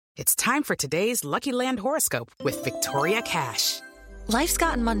It's time for today's Lucky Land horoscope with Victoria Cash. Life's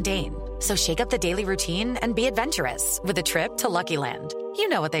gotten mundane, so shake up the daily routine and be adventurous with a trip to Lucky Land. You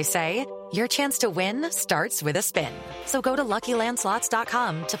know what they say, your chance to win starts with a spin. So go to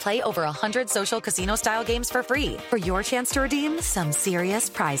LuckyLandSlots.com to play over 100 social casino-style games for free for your chance to redeem some serious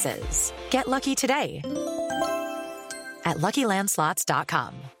prizes. Get lucky today at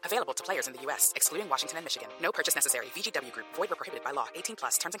LuckyLandSlots.com. Available to players in the U.S., excluding Washington and Michigan. No purchase necessary. VGW Group. Void where prohibited by law.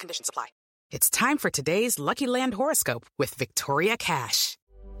 18+. Terms and conditions apply. It's time for today's Lucky Land horoscope with Victoria Cash.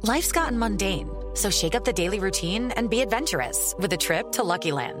 Life's gotten mundane, so shake up the daily routine and be adventurous with a trip to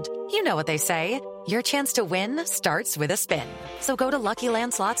Lucky Land. You know what they say, your chance to win starts with a spin. So go to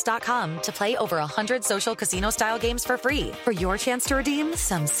LuckyLandSlots.com to play over 100 social casino-style games for free for your chance to redeem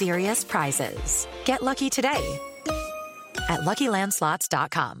some serious prizes. Get lucky today at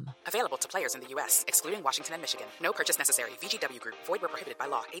LuckyLandSlots.com. Available to players in the U.S., excluding Washington and Michigan. No purchase necessary. VGW Group. Void where prohibited by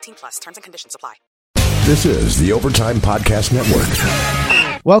law. 18+. Terms and conditions apply. This is the Overtime Podcast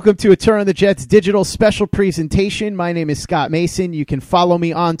Network. Welcome to a Turn on the Jets digital special presentation. My name is Scott Mason. You can follow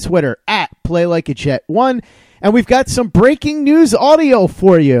me on Twitter at PlayLikeAJet1. And we've got some breaking news audio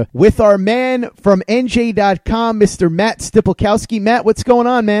for you with our man from NJ.com, Mr. Matt Stipulkowski. Matt, what's going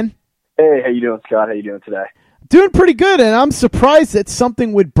on, man? Hey, how you doing, Scott? How you doing today? Doing pretty good, and I'm surprised that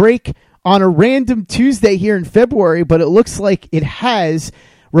something would break on a random Tuesday here in February, but it looks like it has.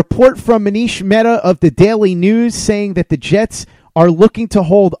 Report from Manish Mehta of the Daily News saying that the Jets are looking to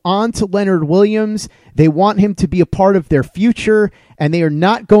hold on to Leonard Williams. They want him to be a part of their future, and they are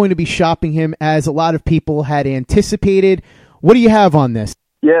not going to be shopping him as a lot of people had anticipated. What do you have on this?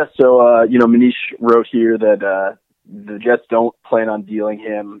 Yeah, so, Manish wrote here that the Jets don't plan on dealing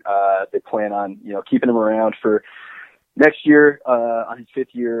him. They plan on, keeping him around for next year on his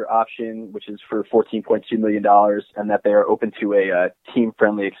fifth-year option, which is for $14.2 million, and that they are open to a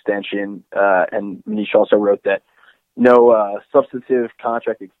team-friendly extension. And Manish also wrote that no substantive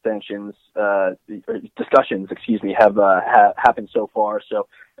contract extensions, discussions, have happened so far. So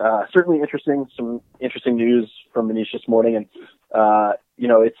certainly some interesting news from Manish this morning. And,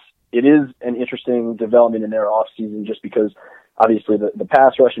 it is an interesting development in their offseason just because obviously the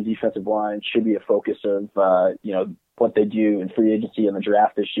pass rush and defensive line should be a focus of, what they do in free agency and the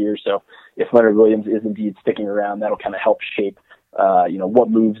draft this year. So if Leonard Williams is indeed sticking around, that'll kind of help shape, what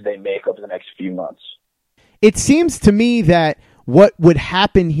moves they make over the next few months. It seems to me that what would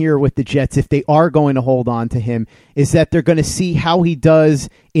happen here with the Jets if they are going to hold on to him is that they're going to see how he does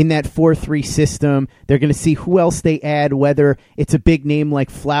in that 4-3 system. They're going to see who else they add, whether it's a big name like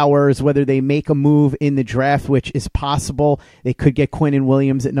Flowers, whether they make a move in the draft, which is possible. They could get Quinnen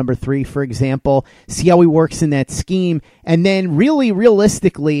Williams at number 3, for example. See how he works in that scheme. And then really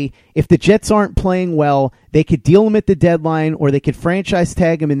realistically, if the Jets aren't playing well, they could deal him at the deadline, or they could franchise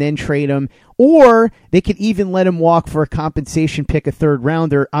tag him and then trade him, or they could even let him walk for a compensation pick, a third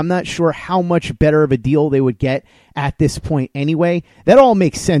rounder. I'm not sure how much better of a deal they would get at this point anyway. That all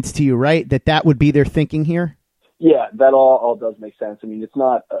makes sense to you, right? That would be their thinking here? Yeah, that all does make sense. I mean, it's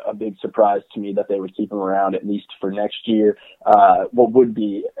not a big surprise to me that they would keep him around at least for next year. What would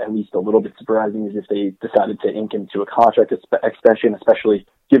be at least a little bit surprising is if they decided to ink him to a contract extension, especially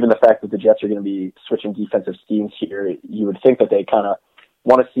given the fact that the Jets are going to be switching defensive schemes here. You would think that they kind of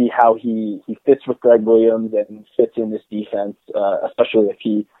want to see how he fits with Greg Williams and fits in this defense, especially if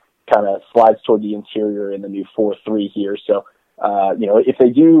he kind of slides toward the interior in the new 4-3 here. So, if they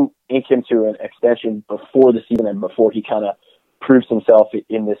do ink him to an extension before the season and before he kind of proves himself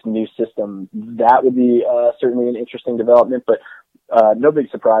in this new system, that would be certainly an interesting development. But no big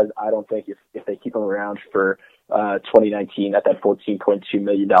surprise, I don't think, if they keep him around for 2019 at that $14.2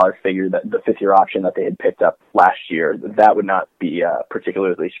 million figure, that the fifth-year option that they had picked up last year, that would not be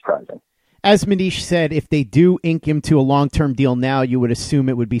particularly surprising. As Manish said, if they do ink him to a long-term deal now, you would assume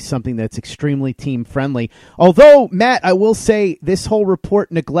it would be something that's extremely team-friendly. Although, Matt, I will say this whole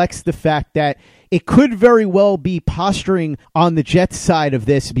report neglects the fact that it could very well be posturing on the Jets side of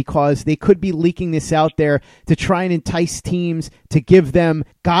this, because they could be leaking this out there to try and entice teams to give them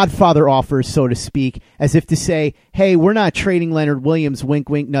Godfather offers, so to speak, as if to say, hey, we're not trading Leonard Williams, wink,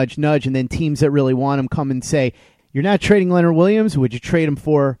 wink, nudge, nudge, and then teams that really want him come and say, you're not trading Leonard Williams, would you trade him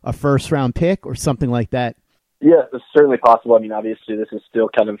for a first-round pick or something like that? Yeah, it's certainly possible. I mean, obviously, this is still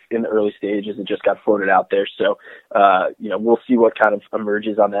kind of in the early stages. It just got floated out there. So, we'll see what kind of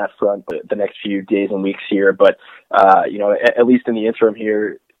emerges on that front the next few days and weeks here. But, at least in the interim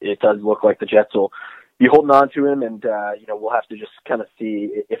here, it does look like the Jets will be holding on to him. And, we'll have to just kind of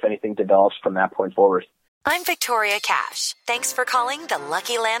see if anything develops from that point forward. I'm Victoria Cash. Thanks for calling the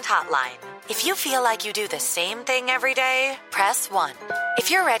Lucky Land Hotline. If you feel like you do the same thing every day, press 1. If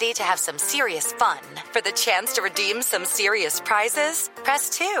you're ready to have some serious fun for the chance to redeem some serious prizes,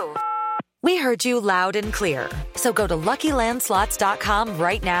 press 2. We heard you loud and clear. So go to LuckyLandSlots.com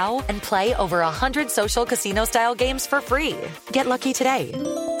right now and play over 100 social casino-style games for free. Get lucky today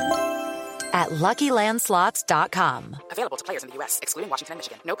at LuckyLandSlots.com. Available to players in the U.S., excluding Washington and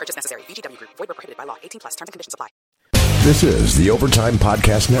Michigan. No purchase necessary. VGW Group. Void where prohibited by law. 18+. Terms and conditions apply. This is the Overtime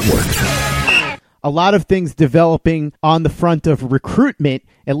Podcast Network. A lot of things developing on the front of recruitment,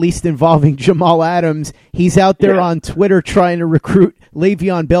 at least involving Jamal Adams. He's out there on Twitter trying to recruit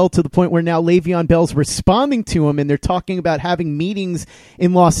Le'Veon Bell to the point where now Le'Veon Bell's responding to him, and they're talking about having meetings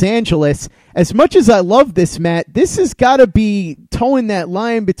in Los Angeles. As much as I love this, Matt, this has got to be towing that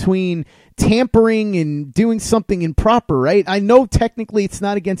line between tampering and doing something improper, right? I know technically it's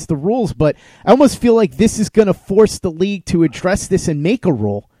not against the rules, but I almost feel like this is going to force the league to address this and make a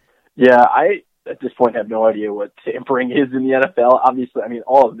rule. Yeah, I at this point have no idea what tampering is in the NFL. Obviously, I mean,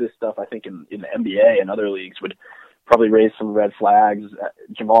 all of this stuff I think in the NBA and other leagues would probably raise some red flags.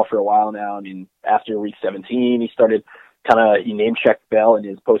 Jamal for a while now, I mean, after week 17, he started he name-checked Bell in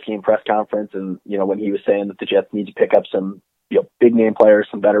his post-game press conference, and, when he was saying that the Jets need to pick up some, big-name players,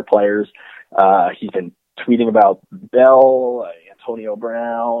 some better players. He's been tweeting about Bell, Antonio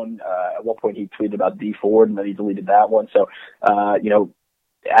Brown. At one point he tweeted about D Ford, and then he deleted that one. So,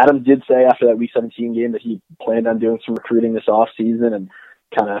 Adams did say after that week 17 game that he planned on doing some recruiting this offseason and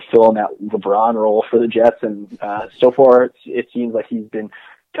kind of filling that LeBron role for the Jets. And so far it seems like he's been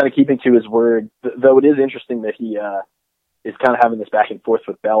kind of keeping to his word, though it is interesting that he is kind of having this back and forth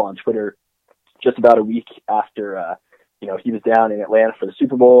with Bell on Twitter just about a week after, he was down in Atlanta for the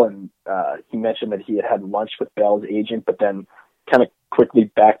Super Bowl, and he mentioned that he had lunch with Bell's agent, but then kind of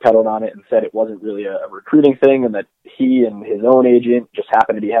quickly backpedaled on it and said it wasn't really a recruiting thing, and that he and his own agent just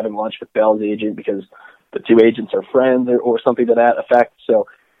happened to be having lunch with Bell's agent because the two agents are friends or something to that effect. So,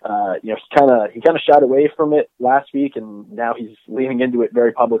 he kind of shied away from it last week, and now he's leaning into it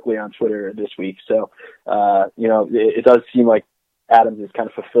very publicly on Twitter this week. So, it does seem like Adams is kind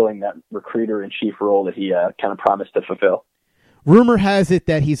of fulfilling that recruiter-in-chief role that he kind of promised to fulfill. Rumor has it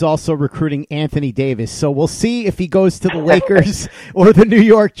that he's also recruiting Anthony Davis, so we'll see if he goes to the Lakers or the New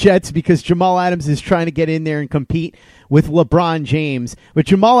York Jets, because Jamal Adams is trying to get in there and compete with LeBron James. But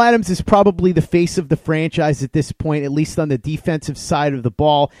Jamal Adams is probably the face of the franchise at this point, at least on the defensive side of the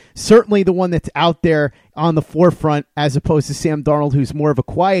ball. Certainly the one that's out there on the forefront, as opposed to Sam Darnold, who's more of a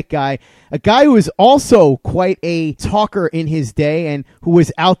quiet guy. A guy who is also quite a talker in his day and who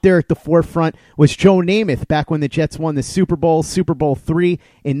was out there at the forefront was Joe Namath back when the Jets won the Super Bowl III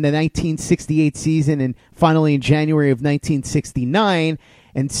in the 1968 season and finally in January of 1969.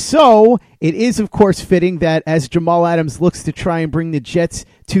 And so it is, of course, fitting that as Jamal Adams looks to try and bring the Jets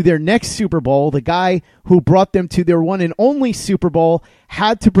to their next Super Bowl, the guy who brought them to their one and only Super Bowl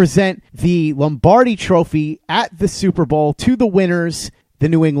had to present the Lombardi Trophy at the Super Bowl to the winners, the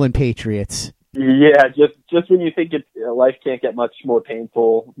New England Patriots. Yeah, just when you think life can't get much more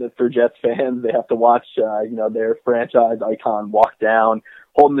painful for Jets fans, they have to watch their franchise icon walk down,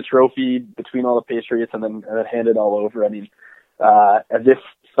 holding the trophy between all the Patriots, and then hand it all over. I mean, as if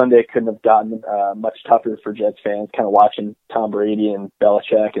Sunday couldn't have gotten much tougher for Jets fans, kind of watching Tom Brady and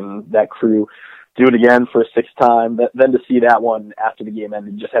Belichick and that crew do it again for a sixth time. Then to see that one after the game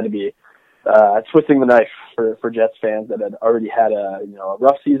ended just had to be twisting the knife for Jets fans that had already had a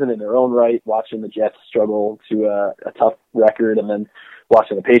rough season in their own right, watching the Jets struggle to a tough record, and then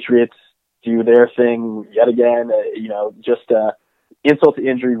watching the Patriots do their thing yet again. Just insult to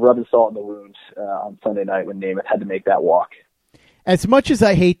injury, rubbing salt in the wound on Sunday night when Namath had to make that walk. As much as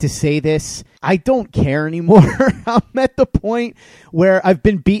I hate to say this, I don't care anymore. I'm at the point where I've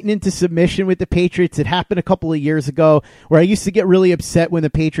been beaten into submission with the Patriots. It happened a couple of years ago where I used to get really upset when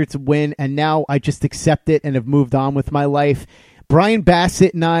the Patriots win, and now I just accept it and have moved on with my life. Brian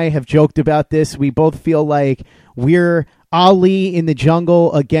Bassett and I have joked about this. We both feel like we're Ali in the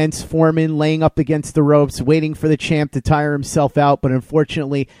jungle against Foreman, laying up against the ropes, waiting for the champ to tire himself out. But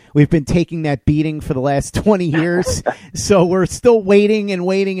unfortunately, we've been taking that beating for the last 20 years. So we're still waiting and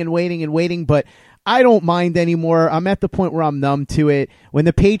waiting and waiting and waiting. But I don't mind anymore. I'm at the point where I'm numb to it. When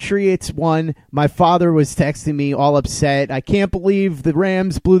the Patriots won, my father was texting me all upset. I can't believe the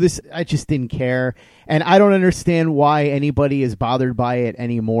Rams blew this. I just didn't care. And I don't understand why anybody is bothered by it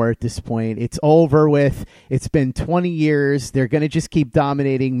anymore at this point. It's over with. It's been 20 years. They're going to just keep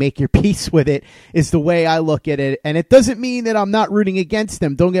dominating. Make your peace with it is the way I look at it. And it doesn't mean that I'm not rooting against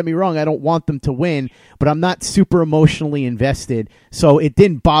them. Don't get me wrong. I don't want them to win, but I'm not super emotionally invested. So it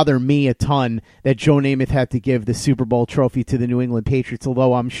didn't bother me a ton that that Joe Namath had to give the Super Bowl trophy to the New England Patriots,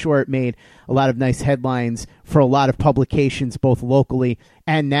 although I'm sure it made a lot of nice headlines for a lot of publications, both locally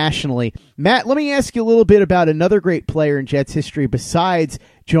and nationally. Matt, let me ask you a little bit about another great player in Jets history besides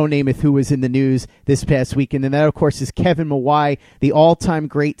Joe Namath, who was in the news this past weekend, and that, of course, is Kevin Mawae, the all-time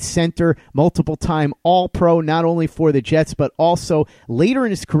great center, multiple-time All-Pro, not only for the Jets, but also later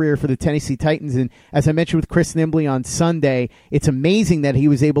in his career for the Tennessee Titans. And as I mentioned with Chris Nimbley on Sunday, it's amazing that he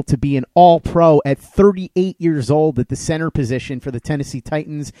was able to be an All-Pro at 38 years old at the center position for the Tennessee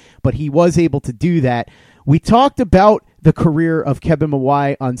Titans, but he was able to do that. We talked about the career of Kevin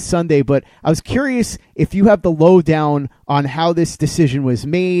Mawae on Sunday, but I was curious if you have the lowdown on how this decision was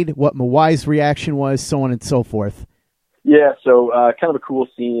made, what Mawae's reaction was, so on and so forth. Yeah, so kind of a cool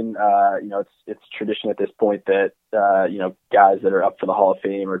scene. It's tradition at this point that guys that are up for the Hall of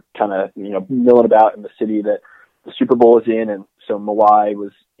Fame are kind of milling about in the city that the Super Bowl is in, and so Mawae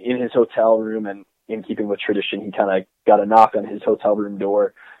was in his hotel room, and in keeping with tradition, he kind of got a knock on his hotel room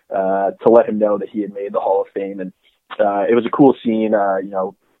door to let him know that he had made the Hall of Fame. And it was a cool scene.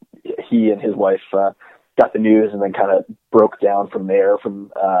 He and his wife got the news and then kind of broke down from there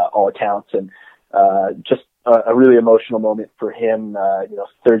from all accounts. And just a really emotional moment for him.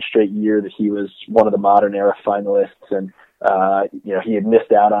 Third straight year that he was one of the modern era finalists. And, he had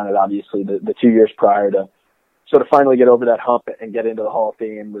missed out on it, obviously, the 2 years prior to sort of finally get over that hump and get into the Hall of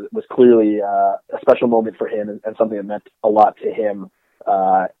Fame was clearly a special moment for him and something that meant a lot to him.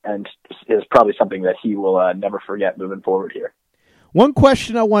 And is probably something that he will never forget moving forward here. One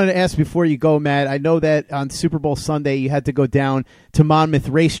question I wanted to ask before you go, Matt. I know that on Super Bowl Sunday you had to go down to Monmouth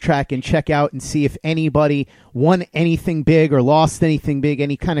Racetrack and check out and see if anybody won anything big or lost anything big,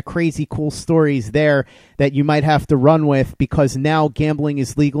 any kind of crazy cool stories there that you might have to run with, because now gambling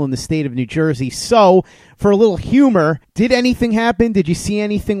is legal in the state of New Jersey. So, for a little humor, did anything happen? Did you see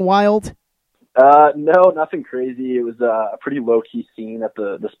anything wild? No, nothing crazy. It was a pretty low-key scene at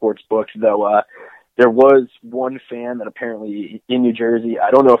the sports book, though there was one fan that apparently in New Jersey,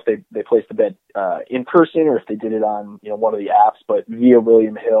 I don't know if they placed the bet in person or if they did it on one of the apps, but via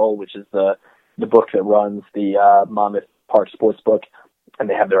William Hill, which is the book that runs the Monmouth Park sports book, and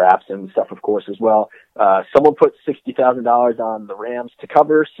they have their apps and stuff, of course, as well. Someone put $60,000 on the Rams to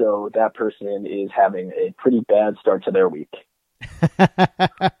cover, so that person is having a pretty bad start to their week.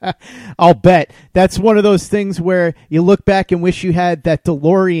 I'll bet. That's one of those things where you look back and wish you had that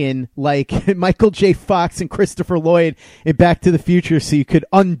DeLorean like Michael J. Fox and Christopher Lloyd in Back to the Future so you could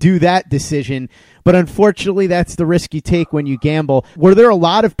undo that decision. But unfortunately, that's the risk you take when you gamble. Were there a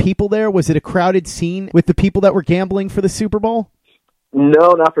lot of people there? Was it a crowded scene with the people that were gambling for the Super Bowl?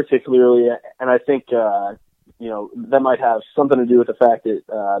 No, not particularly. And I think, that might have something to do with the fact that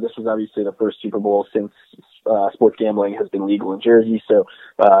this was obviously the first Super Bowl since sports gambling has been legal in Jersey, so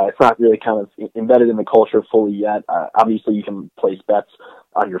it's not really kind of embedded in the culture fully yet. Obviously, you can place bets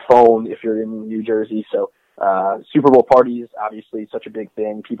on your phone if you're in New Jersey, so Super Bowl parties, obviously, such a big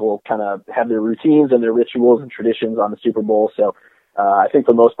thing. People kind of have their routines and their rituals and traditions on the Super Bowl, so I think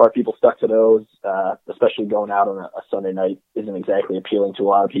for the most part, people stuck to those, especially going out on a Sunday night isn't exactly appealing to a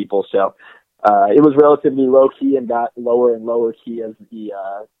lot of people, so it was relatively low-key and got lower and lower key as the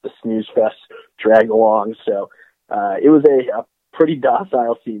snooze fest dragged along. So it was a pretty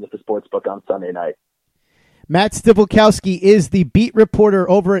docile scene at the sportsbook on Sunday night. Matt Stypulkoski is the beat reporter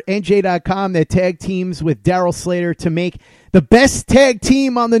over at NJ.com that tag teams with Daryl Slater to make the best tag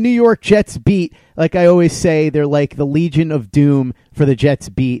team on the New York Jets beat. Like I always say, they're like the Legion of Doom for the Jets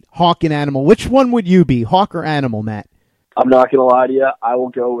beat. Hawk and Animal. Which one would you be, Hawk or Animal, Matt? I'm not going to lie to you. I'll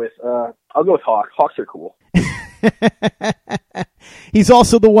go with Hawk. Hawks are cool. He's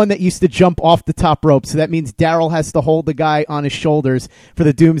also the one that used to jump off the top rope, so that means Daryl has to hold the guy on his shoulders for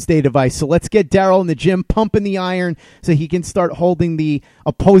the Doomsday Device. So let's get Daryl in the gym pumping the iron so he can start holding the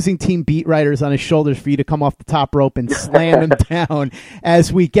opposing team beat writers on his shoulders for you to come off the top rope and slam him down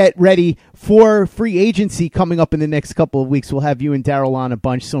as we get ready for free agency coming up in the next couple of weeks. We'll have you and Daryl on a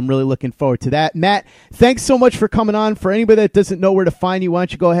bunch, so I'm really looking forward to that. Matt, thanks so much for coming on. For anybody that doesn't know where to find you, why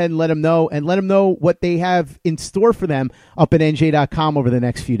don't you go ahead and let them know, and let them know what they have in store for them up at NJ.com over the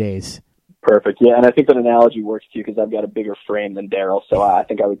next few days. Perfect. Yeah, and I think that analogy works too because I've got a bigger frame than Daryl, so I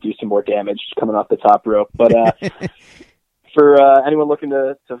think I would do some more damage coming off the top rope. But for anyone looking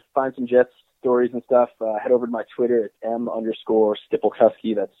to find some Jets stories and stuff, head over to my Twitter. It's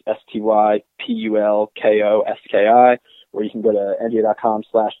M_Stypulkoski. That's STYPULKOSKI. Or you can go to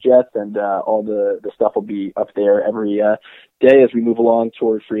NJ.com/Jets, and all the stuff will be up there every day as we move along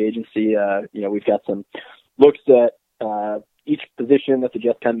toward free agency. We've got some looks at each position that the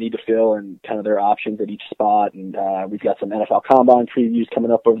Jets kind of need to fill and kind of their options at each spot. And we've got some NFL Combine previews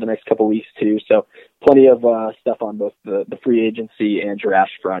coming up over the next couple of weeks too. So plenty of stuff on both the free agency and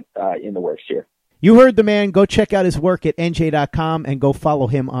draft front in the works here. You heard the man. Go check out his work at NJ.com and go follow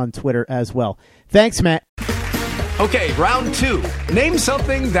him on Twitter as well. Thanks, Matt. Okay, round 2. Name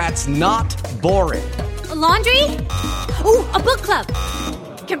something that's not boring. A laundry? Ooh, a book club.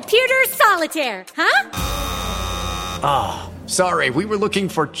 Computer solitaire, huh? Ah, oh, sorry. We were looking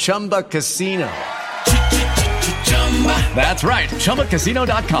for Chumba Casino. That's right.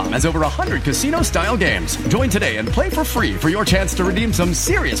 ChumbaCasino.com has over 100 casino-style games. Join today and play for free for your chance to redeem some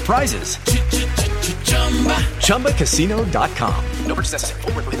serious prizes. ChumbaCasino.com. No purchase necessary.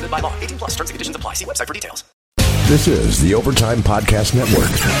 Void where prohibited by law. 18+ terms and conditions apply. See website for details. This is the Overtime Podcast Network.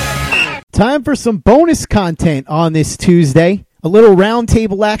 Time for some bonus content on this Tuesday. A little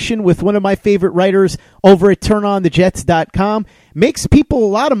roundtable action with one of my favorite writers over at TurnOnTheJets.com. Makes people a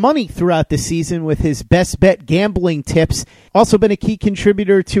lot of money throughout the season with his best bet gambling tips. Also been a key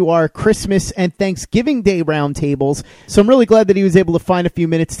contributor to our Christmas and Thanksgiving Day roundtables. So I'm really glad that he was able to find a few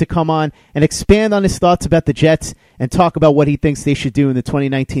minutes to come on and expand on his thoughts about the Jets and talk about what he thinks they should do in the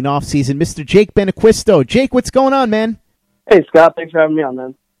 2019 offseason. Mr. Jake Benaquisto. Jake, what's going on, man? Hey, Scott. Thanks for having me on,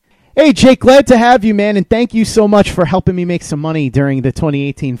 man. Hey, Jake, glad to have you, man, and thank you so much for helping me make some money during the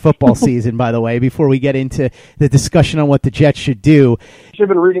 2018 football season, by the way, before we get into the discussion on what the Jets should do. Should have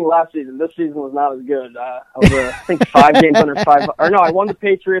been reading last season. This season was not as good. I was, I think, 5 games under 500. Or no, I won the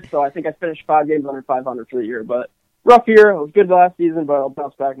Patriots, so I think I finished 5 games under 500 for the year. But rough year. It was good last season, but I'll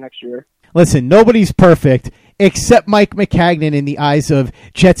bounce back next year. Listen, nobody's perfect except Mike Maccagnan in the eyes of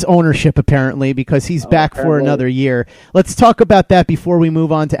Jets ownership, apparently, because he's back for another year. Let's talk about that before we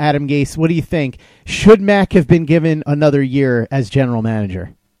move on to Adam Gase. What do you think? Should Mac have been given another year as general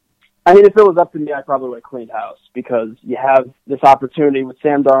manager? I mean, if it was up to me, I probably would have cleaned house because you have this opportunity with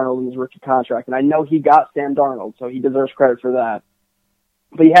Sam Darnold and his rookie contract. And I know he got Sam Darnold, so he deserves credit for that.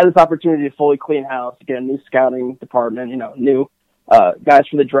 But he had this opportunity to fully clean house, to get a new scouting department, new guys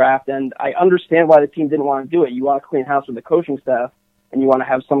for the draft, and I understand why the team didn't want to do it. You want to clean house with the coaching staff, and you want to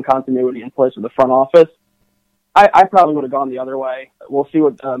have some continuity in place with the front office. I probably would have gone the other way. We'll see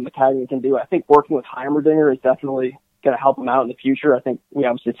what Maccagnan can do. I think working with Heimerdinger is definitely going to help him out in the future. I think we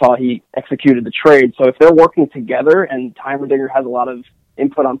obviously saw he executed the trade, so if they're working together and Heimerdinger has a lot of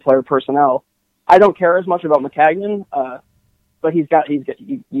input on player personnel, I don't care as much about Maccagnan, but you got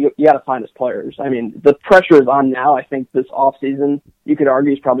to find his players. I mean, the pressure is on now. I think this offseason, you could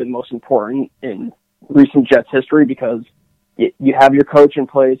argue, is probably the most important in recent Jets history because you have your coach in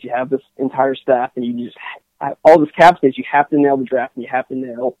place, you have this entire staff, and you just have all this cap space. You have to nail the draft, and you have to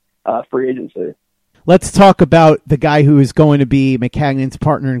nail free agency. Let's talk about the guy who is going to be Maccagnan's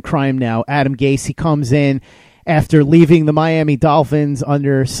partner in crime now, Adam Gase. He comes in after leaving the Miami Dolphins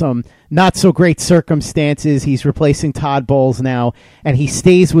under some not-so-great circumstances. He's replacing Todd Bowles now, and he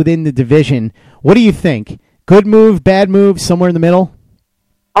stays within the division. What do you think? Good move, bad move, somewhere in the middle?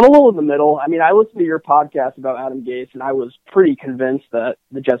 I'm a little in the middle. I mean, I listened to your podcast about Adam Gase, and I was pretty convinced that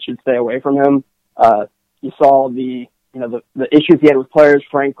the Jets should stay away from him. You saw the issues he had with players,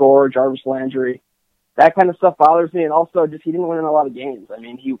 Frank Gore, Jarvis Landry. That kind of stuff bothers me, and also just he didn't win in a lot of games. I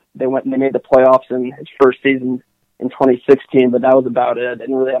mean, they made the playoffs in his first season in 2016, but that was about it.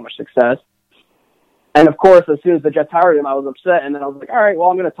 Didn't really have much success. And of course, as soon as the Jets hired him, I was upset, and then I was like, all right, well,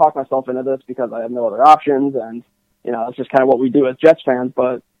 I'm going to talk myself into this because I have no other options, and that's just kind of what we do as Jets fans.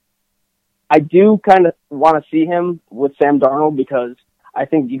 But I do kind of want to see him with Sam Darnold because I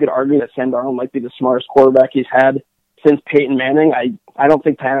think you could argue that Sam Darnold might be the smartest quarterback he's had since Peyton Manning. I don't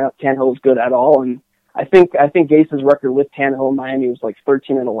think Tannehill is good at all, and I think Gase's record with Tannehill in Miami was like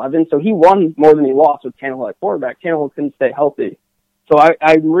 13-11, so he won more than he lost with Tannehill at quarterback. Tannehill couldn't stay healthy. So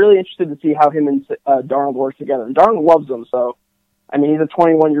I'm really interested to see how him and Darnold work together. And Darnold loves him, so, I mean, he's a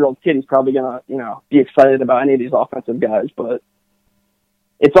 21-year-old kid. He's probably going to, be excited about any of these offensive guys, but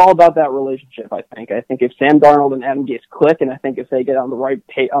it's all about that relationship, I think. I think if Sam Darnold and Adam Gase click, and I think if they get on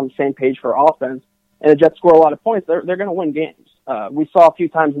the same page for offense, and the Jets score a lot of points, they're going to win games. We saw a few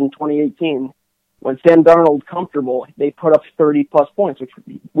times in 2018 when Sam Darnold's comfortable, they put up 30-plus points, which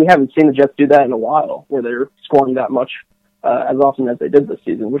we haven't seen the Jets do that in a while, where they're scoring that much as often as they did this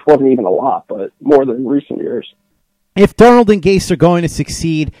season, which wasn't even a lot, but more than recent years. If Darnold and Gase are going to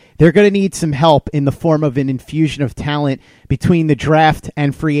succeed, they're going to need some help in the form of an infusion of talent between the draft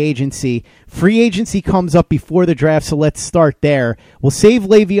and free agency. Free agency comes up before the draft, so let's start there. We'll save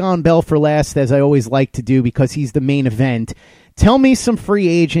Le'Veon Bell for last, as I always like to do, because he's the main event. Tell me some free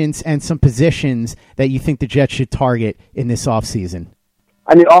agents and some positions that you think the Jets should target in this offseason.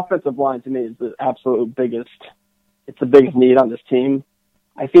 I mean, offensive line to me is the absolute biggest it's the biggest need on this team.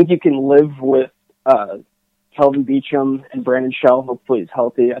 I think you can live with Kelvin Beachum and Brandon Shell. Hopefully he's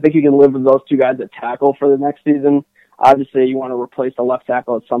healthy. I think you can live with those two guys at tackle for the next season. Obviously, you want to replace the left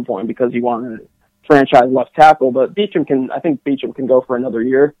tackle at some point because you want to franchise left tackle, but I think Beachum can go for another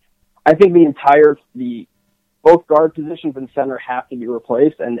year. I think both guard positions and center have to be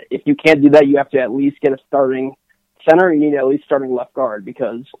replaced, and if you can't do that, you have to at least get a starting center. You need at least starting left guard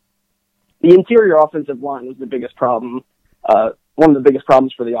because the interior offensive line was the biggest problem, one of the biggest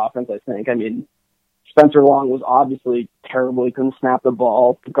problems for the offense, I think. I mean, Spencer Long was obviously terrible. He couldn't snap the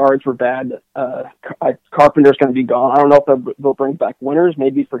ball. The guards were bad. Carpenter's going to be gone. I don't know if they'll bring back Winters.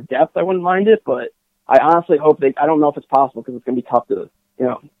 Maybe for depth, I wouldn't mind it, but I honestly hope I don't know if it's possible because it's going to be tough to,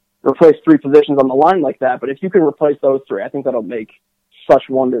 replace three positions on the line like that. But if you can replace those three, I think that'll make such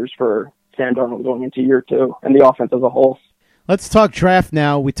wonders for Sam Darnold going into year two and the offense as a whole. Let's talk draft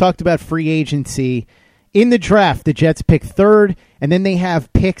now. We talked about free agency. In the draft, the Jets pick third, and then they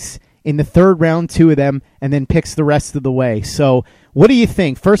have picks in the third round, 2 of them, and then picks the rest of the way. So what do you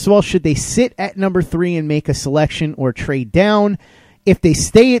think? First of all, should they sit at number 3 and make a selection or trade down? If they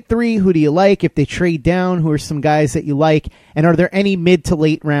stay at 3, who do you like? If they trade down, who are some guys that you like? And are there any mid to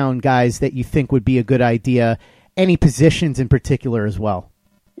late round guys that you think would be a good idea? Any positions in particular as well?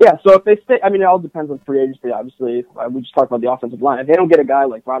 Yeah, so if they stay, it all depends on free agency, obviously. We just talked about the offensive line. If they don't get a guy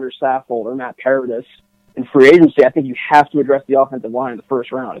like Roger Saffold or Matt Paradis in free agency, I think you have to address the offensive line in the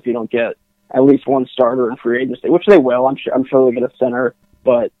first round if you don't get at least one starter in free agency, which they will. I'm sure they'll get a center,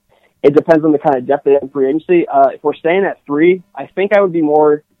 but it depends on the kind of depth they have in free agency. If we're staying at 3, I think I would be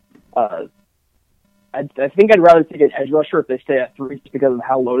more. I think I'd rather take an edge rusher if they stay at 3, just because of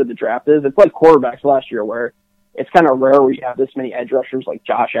how loaded the draft is. It's like quarterbacks last year, where it's kind of rare where you have this many edge rushers like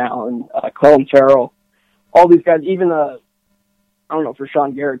Josh Allen, Clelin Ferrell, all these guys. Even I don't know if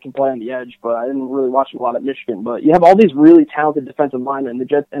Rashawn Garrett can play on the edge, but I didn't really watch him a lot at Michigan. But you have all these really talented defensive linemen. The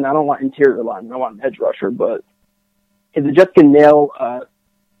Jets, and I don't want interior linemen, I want an edge rusher. But if the Jets can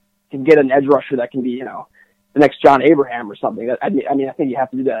can get an edge rusher that can be, the next John Abraham or something. I think you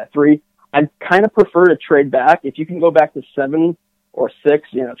have to do that at 3. I'd kind of prefer to trade back. If you can go back to 7 or 6,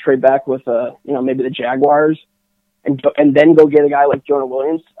 trade back with, maybe the Jaguars and then go get a guy like Jonah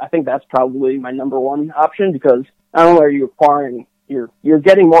Williams. I think that's probably my number one option because not only are you acquiring, you're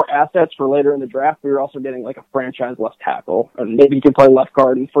getting more assets for later in the draft, but you're also getting like a franchise left tackle. And maybe you can play left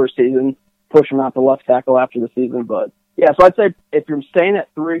guard in the first season, push him out to left tackle after the season, but yeah, so I'd say if you're staying at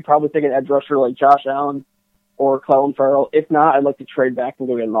 3, probably take an edge rusher like Josh Allen or Clelin Ferrell. If not, I'd like to trade back and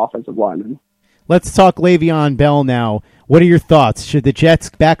go get an offensive lineman. Let's talk Le'Veon Bell now. What are your thoughts? Should the Jets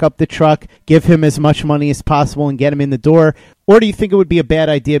back up the truck, give him as much money as possible, and get him in the door? Or do you think it would be a bad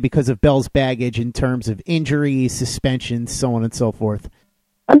idea because of Bell's baggage in terms of injuries, suspensions, so on and so forth?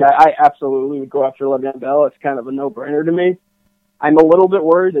 I absolutely would go after Le'Veon Bell. It's kind of a no-brainer to me. I'm a little bit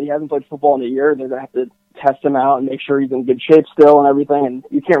worried that he hasn't played football in a year. They're going to have to test him out and make sure he's in good shape still and everything. And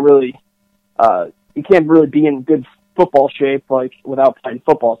you can't really be in good football shape without playing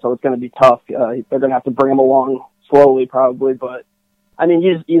football. So it's going to be tough. They're going to have to bring him along slowly, probably. But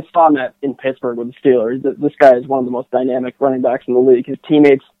you saw him in Pittsburgh with the Steelers. This guy is one of the most dynamic running backs in the league. His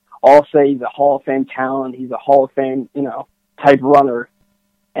teammates all say he's a Hall of Fame talent. He's a Hall of Fame, type runner.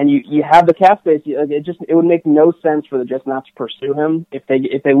 And you have the cap space. It would make no sense for the Jets not to pursue him if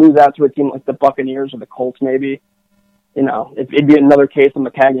they lose out to a team like the Buccaneers or the Colts. Maybe, it'd be another case of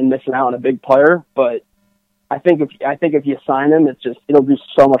McCagnon missing out on a big player. But I think if you sign him, it'll do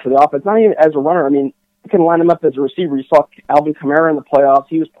so much for the offense. Not even as a runner. You can line him up as a receiver. You saw Alvin Kamara in the playoffs.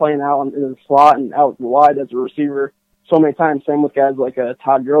 He was playing out in the slot and out wide as a receiver so many times. Same with guys like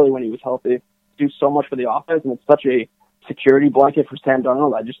Todd Gurley when he was healthy. Do so much for the offense, and it's such a security blanket for Sam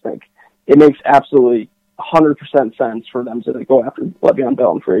Darnold. I just think it makes absolutely 100% sense for them to go after Le'Veon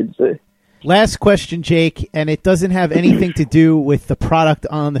Bell in free agency. Last question, Jake, and it doesn't have anything to do with the product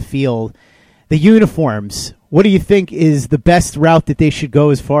on the field. The uniforms. What do you think is the best route that they should go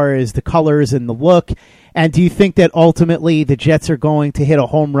as far as the colors and the look? And do you think that ultimately the Jets are going to hit a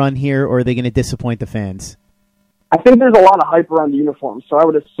home run here, or are they going to disappoint the fans? I think there's a lot of hype around the uniforms, so I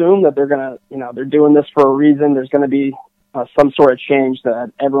would assume that they're going to, they're doing this for a reason. There's going to be some sort of change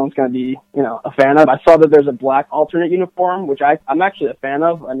that everyone's going to be, a fan of. I saw that there's a black alternate uniform, which I'm actually a fan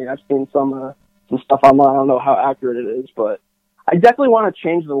of. I've seen some stuff online. I don't know how accurate it is, but I definitely want to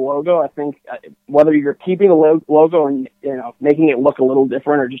change the logo. I think whether you're keeping the logo and, making it look a little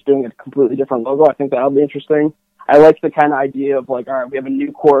different or just doing a completely different logo, I think that'll be interesting. I like the kind of idea of all right, we have a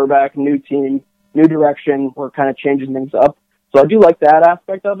new quarterback, new team, new direction. We're kind of changing things up. So I do like that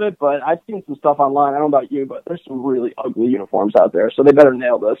aspect of it, but I've seen some stuff online. I don't know about you, but there's some really ugly uniforms out there. So they better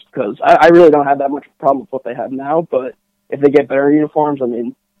nail this, because I really don't have that much problem with what they have now. But if they get better uniforms, I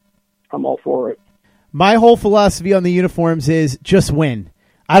mean, I'm all for it. My whole philosophy on the uniforms is just win.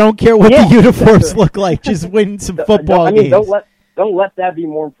 I don't care what the uniforms look like. Just win some football games. Don't let that be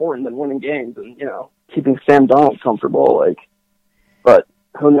more important than winning games and, keeping Sam Darnold comfortable. But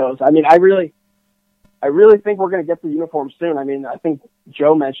who knows? I mean, I really think we're going to get the uniform soon. I mean, I think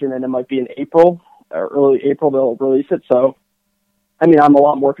Joe mentioned that it might be in April or early April they'll release it. So, I mean, I'm a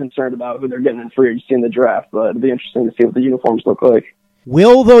lot more concerned about who they're getting in free agency in the draft, but it'll be interesting to see what the uniforms look like.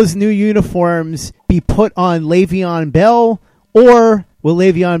 Will those new uniforms be put on Le'Veon Bell, or will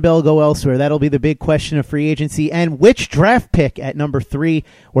Le'Veon Bell go elsewhere? That'll be the big question of free agency. And which draft pick at number 3,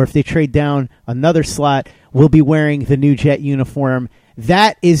 or if they trade down another slot, will be wearing the new Jet uniform?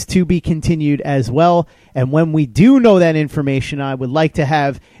 That is to be continued as well. And when we do know that information, I would like to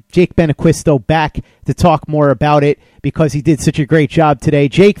have Jake Benaquisto back to talk more about it, because he did such a great job today.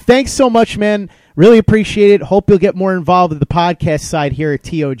 Jake, thanks so much, man. Really appreciate it. Hope you'll get more involved with the podcast side here at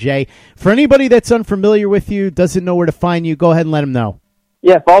TOJ. For anybody that's unfamiliar with you, doesn't know where to find you, go ahead and let them know.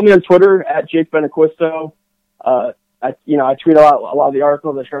 Yeah, follow me on Twitter at Jake Benaquisto. I tweet a lot of the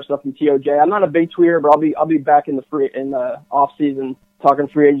articles. I share stuff from TOJ. I'm not a big tweeter, but I'll be back in the off season, talking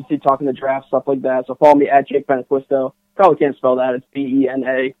free agency, talking the draft, stuff like that. So follow me at Jake Benaquisto. Probably can't spell that. It's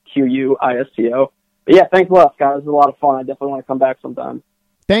Benaquisto. But yeah, thanks a lot, guys. It was a lot of fun. I definitely want to come back sometime.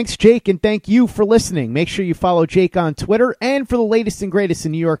 Thanks, Jake, and thank you for listening. Make sure you follow Jake on Twitter, and for the latest and greatest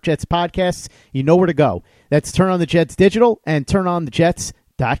in New York Jets podcasts, you know where to go. That's Turn On the Jets Digital and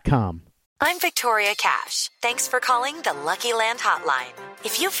TurnOnTheJets.com. I'm Victoria Cash. Thanks for calling the Lucky Land Hotline.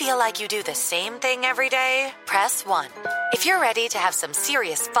 If you feel like you do the same thing every day, press 1. If you're ready to have some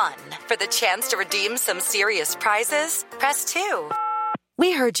serious fun for the chance to redeem some serious prizes, press 2.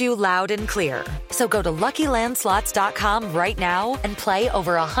 We heard you loud and clear. So go to LuckyLandSlots.com right now and play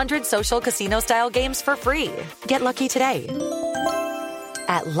over 100 social casino-style games for free. Get lucky today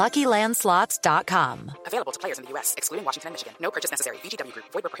at LuckyLandSlots.com. Available to players in the U.S., excluding Washington and Michigan. No purchase necessary. VGW Group.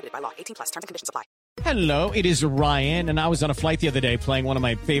 Void where prohibited by law. 18+. Terms and conditions apply. Hello, it is Ryan, and I was on a flight the other day playing one of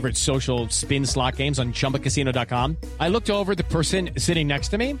my favorite social spin slot games on ChumbaCasino.com. I looked over at the person sitting next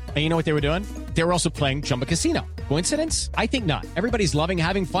to me, and you know what they were doing? They were also playing Chumba Casino. Coincidence? I think not. Everybody's loving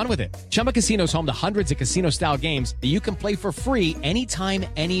having fun with it. Chumba Casino is home to hundreds of casino-style games that you can play for free anytime,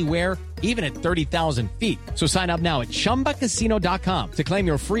 anywhere, even at 30,000 feet. So sign up now at ChumbaCasino.com to claim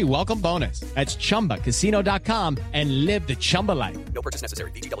your free welcome bonus. That's ChumbaCasino.com and live the Chumba life. No purchase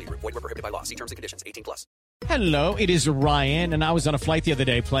necessary. VGW Group. Void where prohibited by law. See terms and conditions. 18+. Hello, it is Ryan, and I was on a flight the other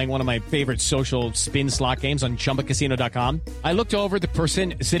day playing one of my favorite social spin slot games on ChumbaCasino.com. I looked over at the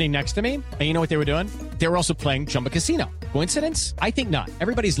person sitting next to me, and you know what they were doing? They were also playing Chumba Casino. Coincidence? I think not.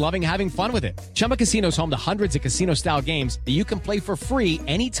 Everybody's loving having fun with it. Chumba Casino is home to hundreds of casino-style games that you can play for free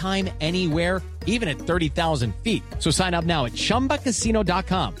anytime, anywhere, even at 30,000 feet. So sign up now at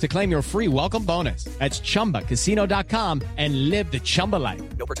ChumbaCasino.com to claim your free welcome bonus. That's ChumbaCasino.com and live the Chumba life.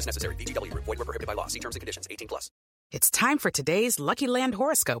 No purchase necessary. VGW Group. Void where prohibited by law. See terms and conditions. 18+. It's time for today's Lucky Land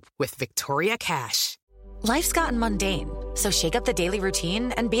horoscope with Victoria Cash. Life's gotten mundane, so shake up the daily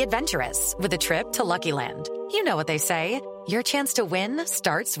routine and be adventurous with a trip to Lucky Land. You know what they say. Your chance to win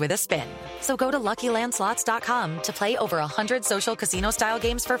starts with a spin. So go to LuckyLandSlots.com to play over 100 social casino-style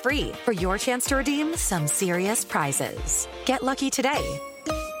games for free for your chance to redeem some serious prizes. Get lucky today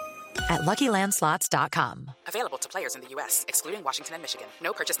at LuckyLandSlots.com. Available to players in the U.S., excluding Washington and Michigan.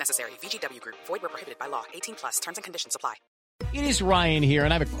 No purchase necessary. VGW Group. Void where prohibited by law. 18+. Terms and conditions apply. It is Ryan here,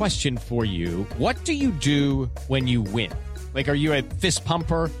 and I have a question for you. What do you do when you win? Like, are you a fist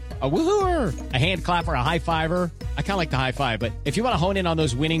pumper, a woohooer, a hand clapper, a high fiver? I kind of like the high five, but if you want to hone in on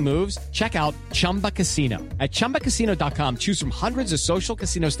those winning moves, check out Chumba Casino. At ChumbaCasino.com, choose from hundreds of social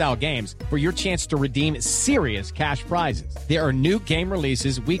casino-style games for your chance to redeem serious cash prizes. There are new game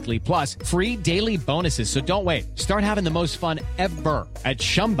releases weekly, plus free daily bonuses, so don't wait. Start having the most fun ever at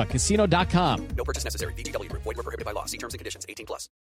ChumbaCasino.com. No purchase necessary. VGW Group. Void where prohibited by law. See terms and conditions. 18+.